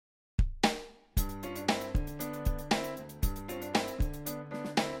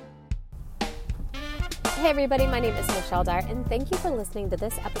Hey everybody, my name is Michelle Dyer, and thank you for listening to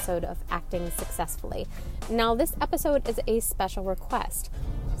this episode of Acting Successfully. Now, this episode is a special request.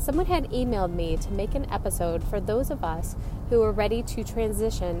 Someone had emailed me to make an episode for those of us who are ready to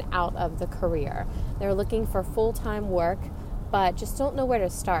transition out of the career. They're looking for full-time work, but just don't know where to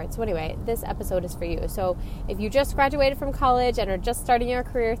start. So anyway, this episode is for you. So if you just graduated from college and are just starting your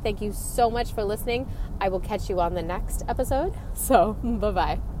career, thank you so much for listening. I will catch you on the next episode. So,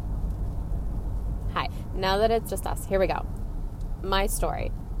 bye-bye. Hi, now that it's just us, here we go. My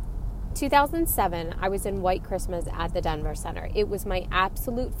story. 2007, I was in White Christmas at the Denver Center. It was my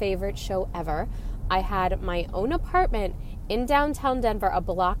absolute favorite show ever. I had my own apartment in downtown Denver, a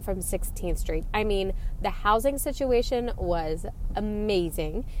block from 16th Street. I mean, the housing situation was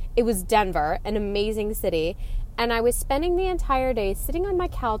amazing. It was Denver, an amazing city, and I was spending the entire day sitting on my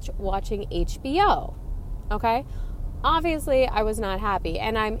couch watching HBO, okay? Obviously, I was not happy,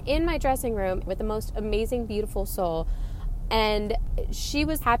 and I'm in my dressing room with the most amazing, beautiful soul, and she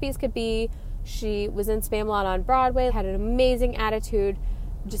was happy as could be. She was in Spamalot on Broadway, had an amazing attitude.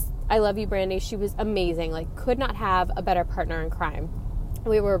 Just, I love you, Brandy. She was amazing. Like, could not have a better partner in crime.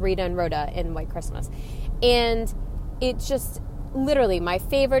 We were Rita and Rhoda in White Christmas, and it's just literally my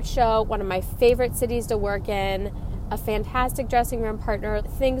favorite show, one of my favorite cities to work in, a fantastic dressing room partner.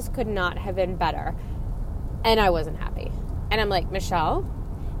 Things could not have been better. And I wasn't happy. And I'm like, Michelle,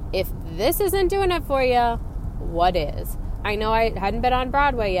 if this isn't doing it for you, what is? I know I hadn't been on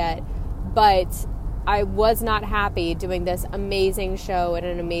Broadway yet, but I was not happy doing this amazing show in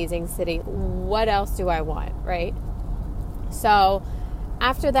an amazing city. What else do I want, right? So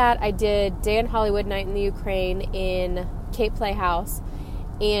after that, I did Day in Hollywood, Night in the Ukraine in Cape Playhouse.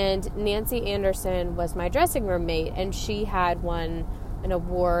 And Nancy Anderson was my dressing room mate, and she had won an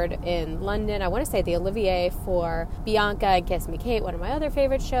award in London. I want to say the Olivier for Bianca and Kiss Me Kate, one of my other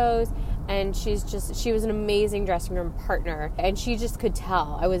favorite shows. And she was an amazing dressing room partner. And she just could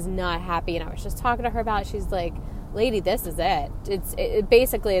tell I was not happy. And I was just talking to her about it. She's like, lady, this is it. It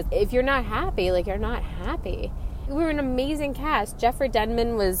basically is, if you're not happy, like, you're not happy. We were an amazing cast. Jeffrey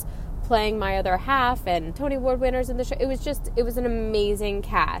Denman was playing my other half, and Tony Award winners in the show. It was an amazing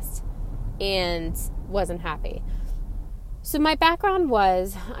cast, and wasn't happy. So my background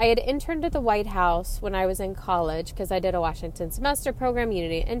was, I had interned at the White House when I was in college because I did a Washington semester program,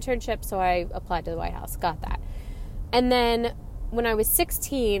 Unity internship, so I applied to the White House, got that. And then when I was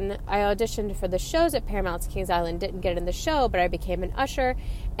 16, I auditioned for the shows at Paramount's Kings Island, didn't get in the show, but I became an usher.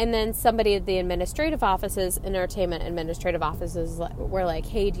 And then somebody at the administrative offices, entertainment administrative offices, were like,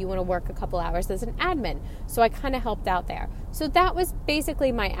 hey, do you want to work a couple hours as an admin? So I kind of helped out there. So that was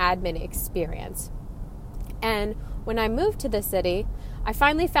basically my admin experience. And when I moved to the city, I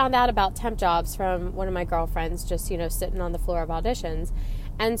finally found out about temp jobs from one of my girlfriends, just, sitting on the floor of auditions.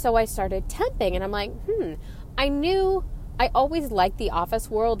 And so I started temping, and I'm like, I knew I always liked the office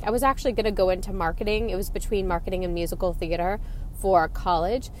world. I was actually going to go into marketing. It was between marketing and musical theater for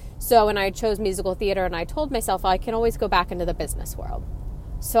college. So when I chose musical theater, and I told myself I can always go back into the business world.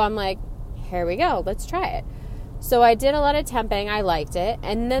 So I'm like, here we go. Let's try it. So I did a lot of temping. I liked it.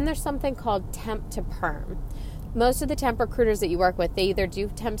 And then there's something called temp to perm. Most of the temp recruiters that you work with, they either do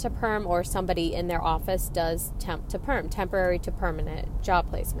temp to perm or somebody in their office does temp to perm, temporary to permanent job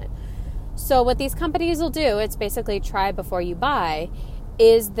placement. So what these companies will do, it's basically try before you buy,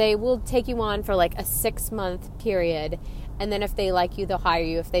 is they will take you on for like a 6-month period. And then if they like you, they'll hire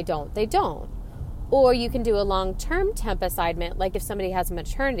you. If they don't, they don't. Or you can do a long-term temp assignment, like if somebody has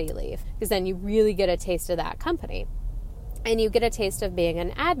maternity leave, because then you really get a taste of that company. And you get a taste of being an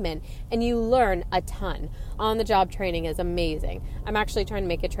admin, and you learn a ton. On-the-job training is amazing. I'm actually trying to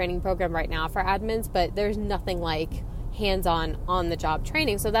make a training program right now for admins, but there's nothing like hands-on, on-the-job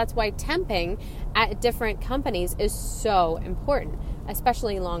training. So that's why temping at different companies is so important,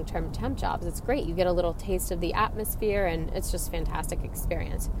 especially long-term temp jobs. It's great. You get a little taste of the atmosphere, and it's just a fantastic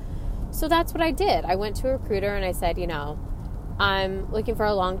experience. So that's what I did. I went to a recruiter, and I said, I'm looking for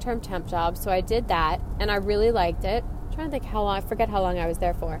a long-term temp job. So I did that, and I really liked it. Trying to think how long, I forget how long I was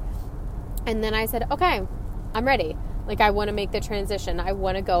there for. And then I said, okay, I'm ready. Like, I want to make the transition. I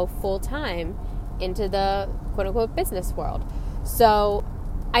want to go full time into the quote unquote business world. So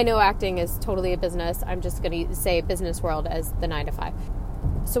I know acting is totally a business. I'm just going to say business world as the 9 to 5.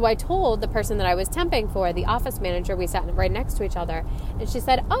 So I told the person that I was temping for, the office manager, we sat right next to each other, and she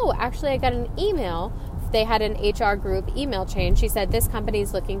said, oh, actually I got an email. They had an HR group email chain. She said, this company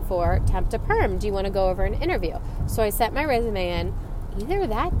is looking for temp to perm. Do you want to go over an interview? So I sent my resume in either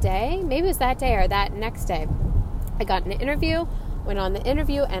that day, maybe it was that day or that next day. I got an interview, went on the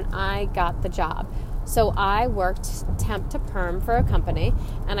interview, and I got the job. So I worked temp to perm for a company,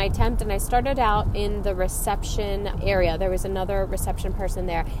 and I temped, and I started out in the reception area. There was another reception person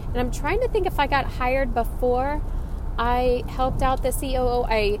there, and I'm trying to think if I got hired before I helped out the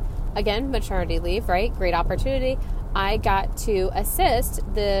COO. Again, maternity leave, right? Great opportunity. I got to assist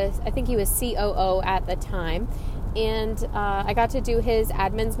I think he was COO at the time, and I got to do his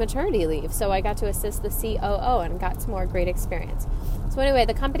admin's maternity leave. So I got to assist the COO and got some more great experience. So anyway,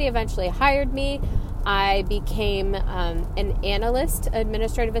 the company eventually hired me. I became an analyst,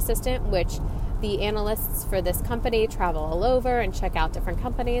 administrative assistant, which the analysts for this company travel all over and check out different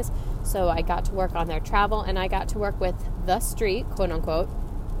companies. So I got to work on their travel, and I got to work with the street, quote unquote,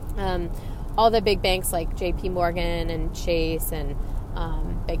 all the big banks like JP Morgan and Chase and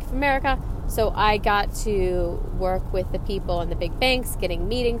Bank of America. So I got to work with the people in the big banks, getting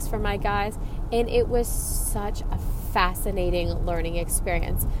meetings for my guys, and it was such a fascinating learning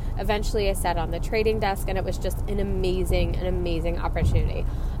experience. Eventually I sat on the trading desk, and it was just an amazing opportunity.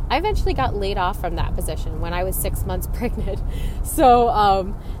 I eventually got laid off from that position when I was 6 months pregnant.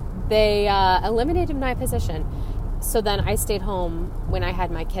 So they eliminated my position. So then I stayed home when I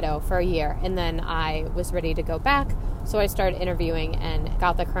had my kiddo for a year, and then I was ready to go back. So I started interviewing and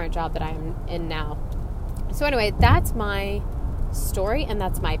got the current job that I'm in now. So anyway, that's my story, and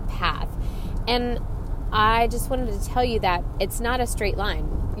that's my path. And I just wanted to tell you that it's not a straight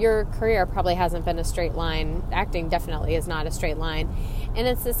line. Your career probably hasn't been a straight line. Acting definitely is not a straight line. And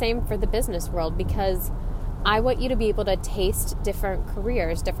it's the same for the business world, because I want you to be able to taste different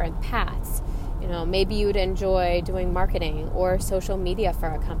careers, different paths. You know, maybe you'd enjoy doing marketing or social media for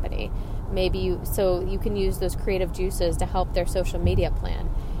a company. So you can use those creative juices to help their social media plan.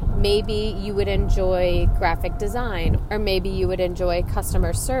 Maybe you would enjoy graphic design, or maybe you would enjoy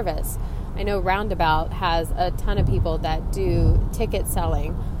customer service. I know Roundabout has a ton of people that do ticket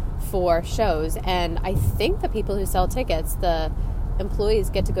selling for shows, and I think the people who sell tickets, the employees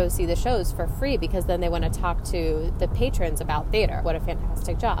get to go see the shows for free, because then they want to talk to the patrons about theater. What a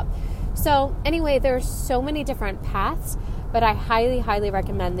fantastic job. So anyway, there's so many different paths, but I highly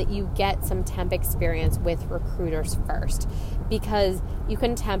recommend that you get some temp experience with recruiters first, because you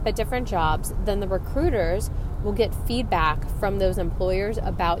can temp at different jobs. Then the recruiters will get feedback from those employers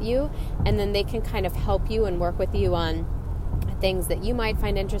about you, and then they can kind of help you and work with you on things that you might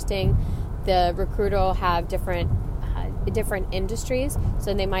find interesting. The recruiter will have different industries,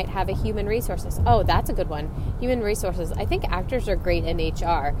 so they might have a human resources. Oh, that's a good one. Human resources. I think actors are great in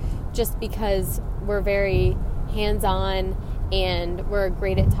HR, just because we're very hands-on, and we're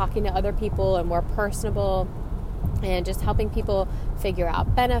great at talking to other people, and we're personable, and just helping people figure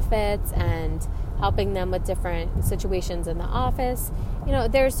out benefits and helping them with different situations in the office. You know,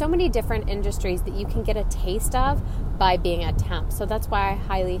 there's so many different industries that you can get a taste of by being a temp. So that's why I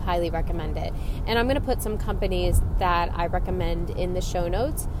highly recommend it. And I'm going to put some companies that I recommend in the show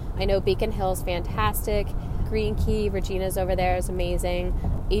notes. I know Beacon Hill is fantastic. Green Key, Regina's over there, is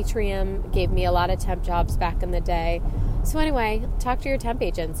amazing. Atrium gave me a lot of temp jobs back in the day. So anyway, talk to your temp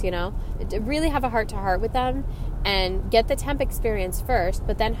agents, you know. Really have a heart-to-heart with them and get the temp experience first,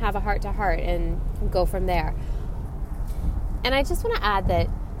 but then have a heart-to-heart and go from there. And I just want to add that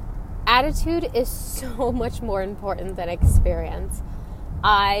attitude is so much more important than experience.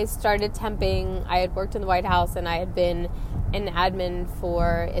 I started temping. I had worked in the White House, and I had been an admin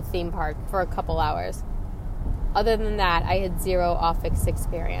for a theme park for a couple hours. Other than that, I had zero office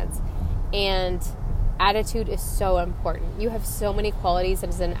experience. And attitude is so important. You have so many qualities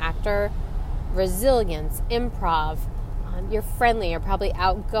as an actor. Resilience, improv, you're friendly, you're probably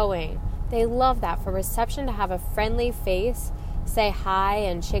outgoing. They love that. For reception, to have a friendly face, say hi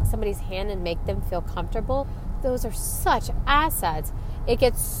and shake somebody's hand and make them feel comfortable, those are such assets. It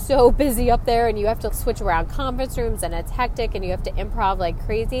gets so busy up there, and you have to switch around conference rooms, and it's hectic, and you have to improv like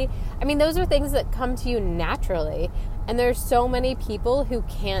crazy. I mean, those are things that come to you naturally, and there's so many people who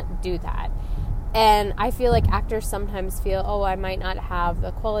can't do that. And I feel like actors sometimes feel, oh, I might not have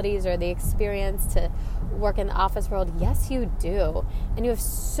the qualities or the experience to work in the office world. Yes, you do. And you have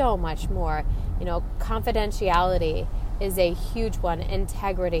so much more. You know, confidentiality is a huge one.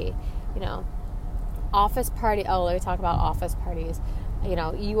 Integrity, you know, office party. Oh, let me talk about office parties. You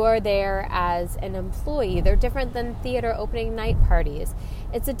know, you are there as an employee. They're different than theater opening night parties.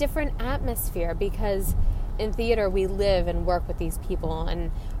 It's a different atmosphere, because in theater we live and work with these people,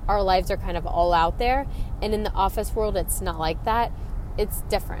 and our lives are kind of all out there. And in the office world, it's not like that. It's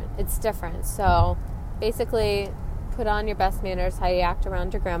different. So basically, put on your best manners, how you act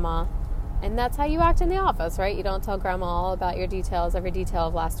around your grandma. And that's how you act in the office, right? You don't tell grandma all about your details, every detail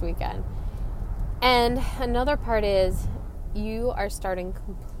of last weekend. And another part is, you are starting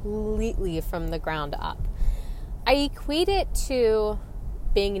completely from the ground up. I equate it to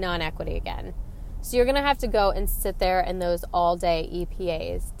being non-equity again. So you're going to have to go and sit there in those all-day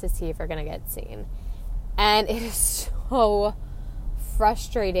EPAs to see if you're going to get seen. And it is so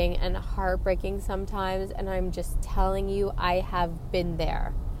frustrating and heartbreaking sometimes, and I'm just telling you, I have been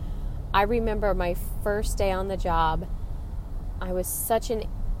there. I remember my first day on the job, I was such an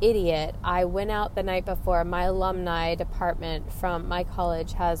idiot. I went out the night before. My alumni department from my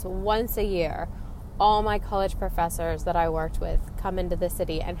college has once a year, all my college professors that I worked with come into the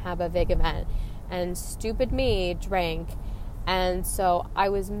city and have a big event. And stupid me drank. And so I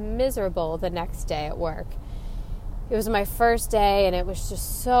was miserable the next day at work. It was my first day and it was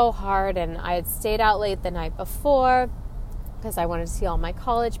just so hard. And I had stayed out late the night before because I wanted to see all my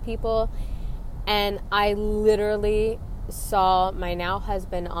college people. And I literally saw my now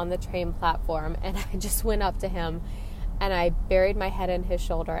husband on the train platform, and I just went up to him and I buried my head in his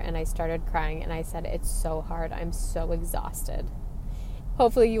shoulder and I started crying and I said, "It's so hard. I'm so exhausted."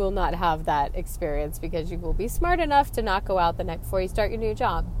 Hopefully you will not have that experience because you will be smart enough to not go out the night before you start your new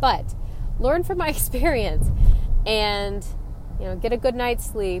job. But learn from my experience and, get a good night's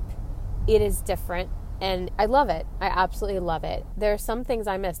sleep. It is different and I love it. I absolutely love it. There are some things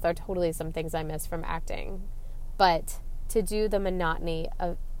I miss. There are totally some things I miss from acting. But to do the monotony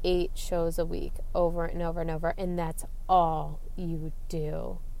of 8 shows a week over and over and over, and that's all you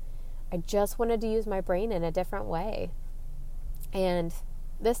do. I just wanted to use my brain in a different way. And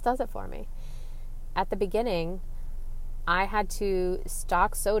this does it for me. At the beginning, I had to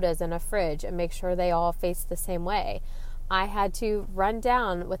stock sodas in a fridge and make sure they all faced the same way. I had to run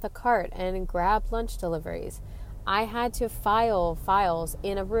down with a cart and grab lunch deliveries. I had to file files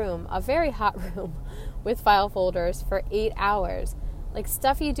in a room, a very hot room, with file folders for 8 hours. Like,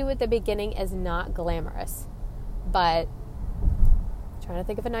 stuff you do at the beginning is not glamorous. But, I'm trying to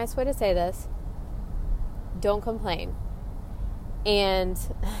think of a nice way to say this, don't complain. And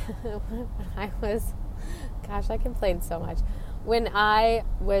when I complained so much. When I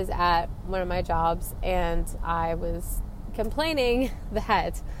was at one of my jobs and I was complaining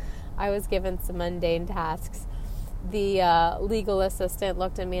that I was given some mundane tasks, the legal assistant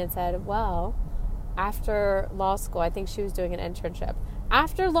looked at me and said, "Well, after law school," I think she was doing an internship.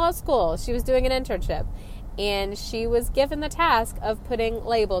 After law school, she was doing an internship. And she was given the task of putting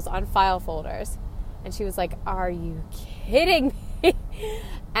labels on file folders. And she was like, "Are you kidding me?"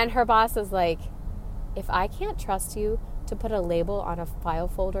 And her boss was like, "If I can't trust you to put a label on a file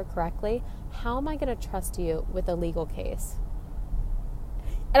folder correctly, how am I going to trust you with a legal case?"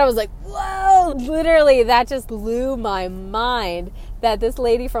 And I was like, whoa, literally, that just blew my mind that this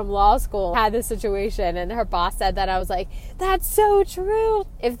lady from law school had this situation and her boss said that. I was like, that's so true.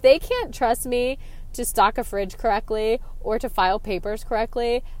 If they can't trust me to stock a fridge correctly or to file papers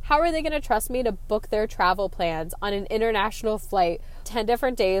correctly, how are they going to trust me to book their travel plans on an international flight, 10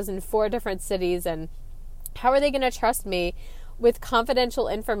 different days in 4 different cities? And how are they going to trust me with confidential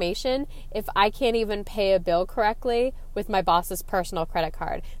information if I can't even pay a bill correctly with my boss's personal credit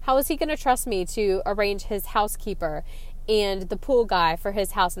card? How is he going to trust me to arrange his housekeeper and the pool guy for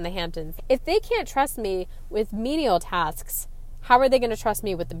his house in the Hamptons? If they can't trust me with menial tasks, how are they going to trust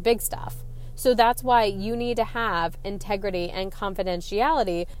me with the big stuff? So that's why you need to have integrity and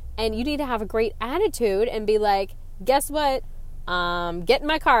confidentiality, and you need to have a great attitude and be like, guess what? Get in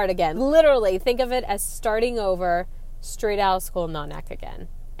my card again. Literally, think of it as starting over, straight out of school, non-ec again.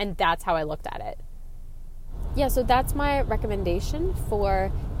 And that's how I looked at it. Yeah, so that's my recommendation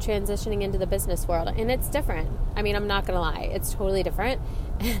for transitioning into the business world. And it's different. I mean, I'm not going to lie. It's totally different.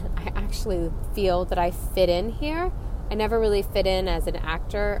 And I actually feel that I fit in here. I never really fit in as an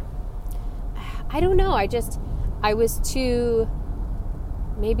actor. I don't know. I was too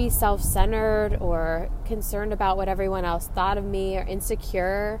maybe self-centered or concerned about what everyone else thought of me or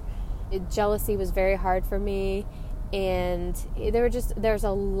insecure. Jealousy was very hard for me. And there's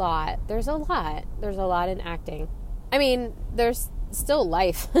a lot in acting. I mean, there's still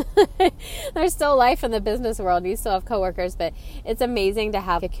life. There's still life in the business world. You still have coworkers, but it's amazing to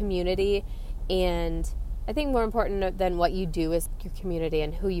have a community. And I think more important than what you do is your community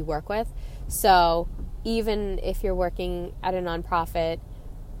and who you work with. So even if you're working at a nonprofit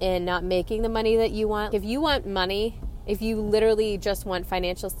and not making the money that you want, if you want money, if you literally just want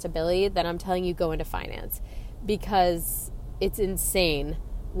financial stability, then I'm telling you, go into finance. Because it's insane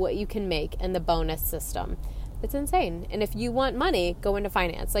what you can make in the bonus system. It's insane. And if you want money, go into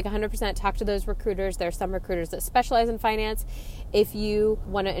finance. Like 100% talk to those recruiters. There are some recruiters that specialize in finance. If you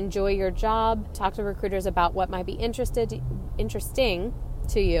want to enjoy your job, talk to recruiters about what might be interesting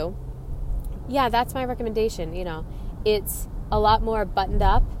to you. Yeah, that's my recommendation. it's a lot more buttoned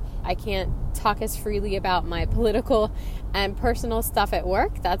up. I can't talk as freely about my political and personal stuff at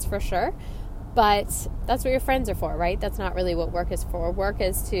work, that's for sure. But that's what your friends are for, right? That's not really what work is for. Work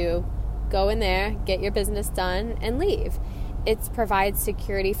is to go in there, get your business done, and leave. It provides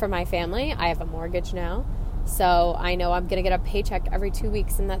security for my family. I have a mortgage now, so I know I'm going to get a paycheck every 2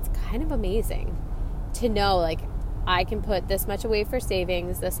 weeks, and that's kind of amazing to know, like, I can put this much away for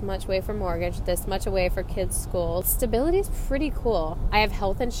savings, this much away for mortgage, this much away for kids' school. Stability is pretty cool. I have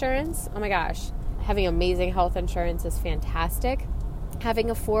health insurance. Oh my gosh. Having amazing health insurance is fantastic.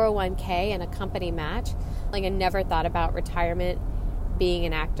 Having a 401k and a company match. Like, I never thought about retirement being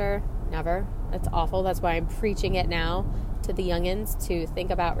an actor. Never. That's awful. That's why I'm preaching it now to the youngins to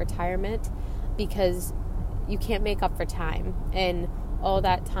think about retirement, because you can't make up for time. And all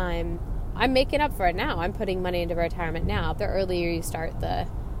that time, I'm making up for it now. I'm putting money into retirement now. The earlier you start, the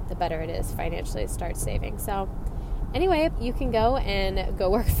better it is financially to start saving. So anyway, you can go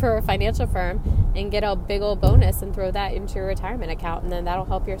work for a financial firm and get a big old bonus and throw that into your retirement account, and then that'll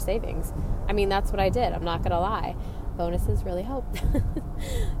help your savings. I mean, that's what I did. I'm not going to lie. Bonuses really help.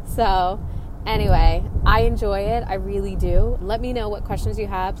 So anyway, I enjoy it. I really do. Let me know what questions you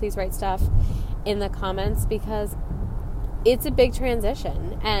have. Please write stuff in the comments, because it's a big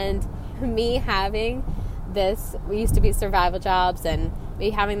transition. And me having this, we used to be survival jobs, and me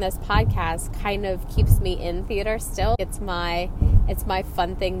having this podcast kind of keeps me in theater still. It's my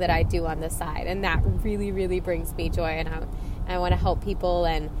fun thing that I do on the side, and that really, really brings me joy, and I want to help people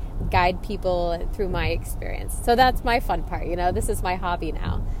and guide people through my experience. So that's my fun part, this is my hobby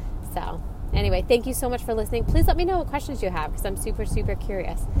now. So anyway, thank you so much for listening. Please let me know what questions you have, because I'm super, super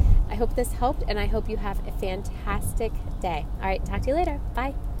curious. I hope this helped, and I hope you have a fantastic day. All right, talk to you later.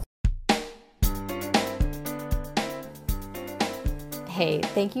 Bye. Hey,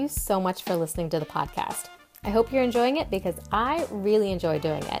 thank you so much for listening to the podcast. I hope you're enjoying it, because I really enjoy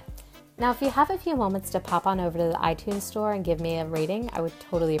doing it. Now, if you have a few moments to pop on over to the iTunes store and give me a rating, I would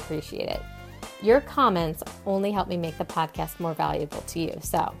totally appreciate it. Your comments only help me make the podcast more valuable to you.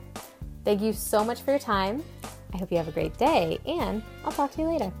 So thank you so much for your time. I hope you have a great day, and I'll talk to you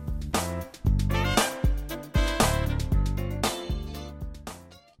later.